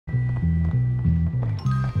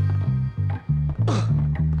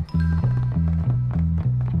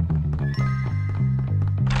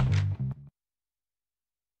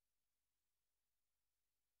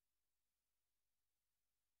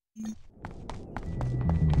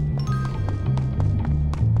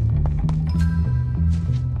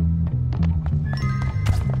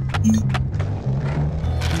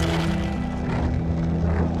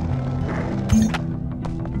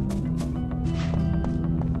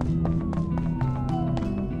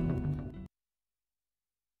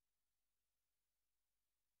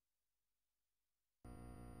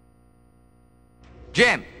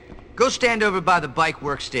Jim, go stand over by the bike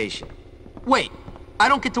workstation. Wait, I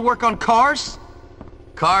don't get to work on cars?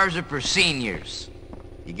 Cars are for seniors.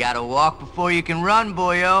 You gotta walk before you can run,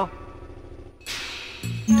 boyo.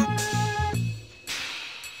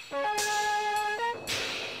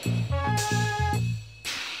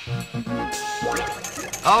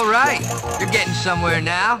 All right, you're getting somewhere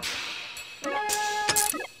now.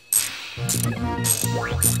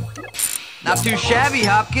 Not too shabby,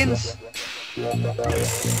 Hopkins.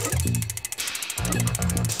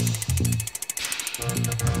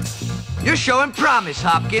 You're showing promise,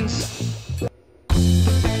 Hopkins.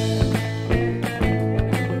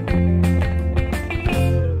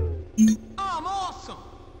 I'm awesome!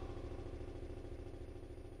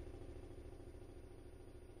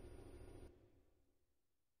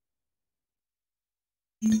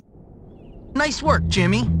 Nice work,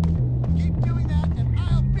 Jimmy. Keep doing that and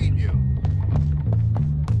I'll beat you.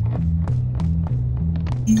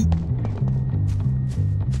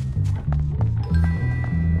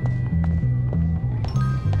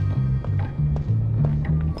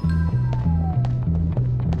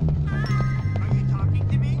 Are you talking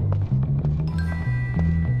to me?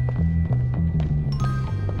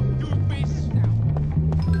 Your face now.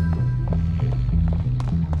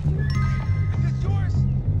 Is this yours?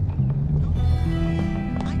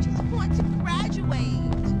 I just want to graduate.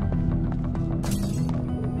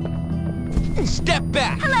 Step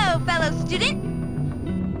back! Hello, fellow student.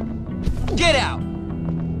 Get out!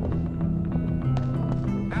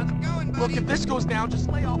 How's it going, buddy? Look, if this goes down, just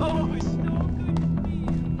lay off. Oh, it's so good to see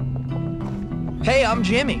you. Hey, I'm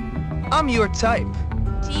Jimmy. I'm your type.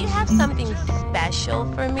 Do you have something special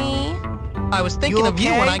for me? I was thinking of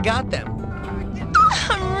you when I got them.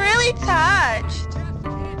 I'm really touched.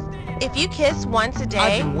 If you kiss once a day,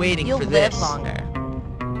 I've been waiting you'll for live this. longer.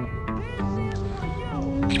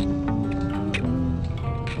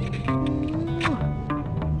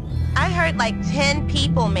 I heard like 10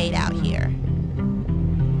 people made out here.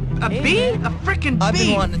 A bee? A frickin' bee! I've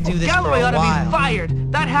been wanting to do this Galloway for a ought to while. be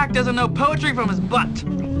fired. That hack doesn't know poetry from his butt.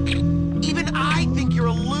 Even I think you're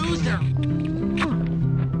a loser.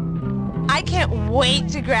 I can't wait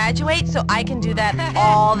to graduate so I can do that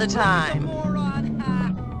all the time.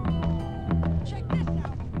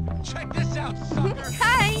 Check this out, sucker.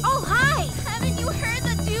 Hi! Oh, hi! Haven't you heard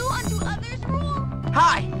the do unto others rule?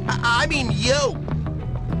 Hi. I mean you.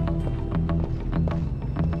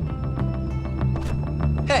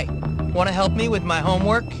 Hey, want to help me with my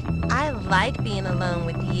homework? I like being alone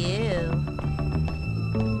with you.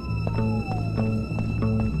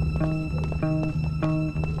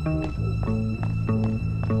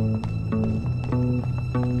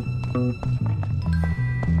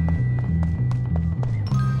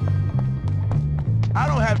 I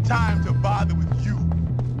don't have time to bother with you.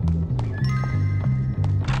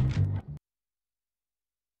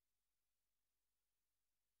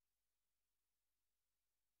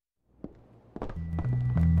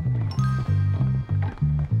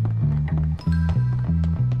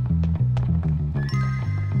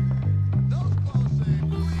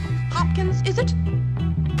 Hopkins, is it?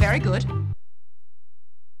 Very good.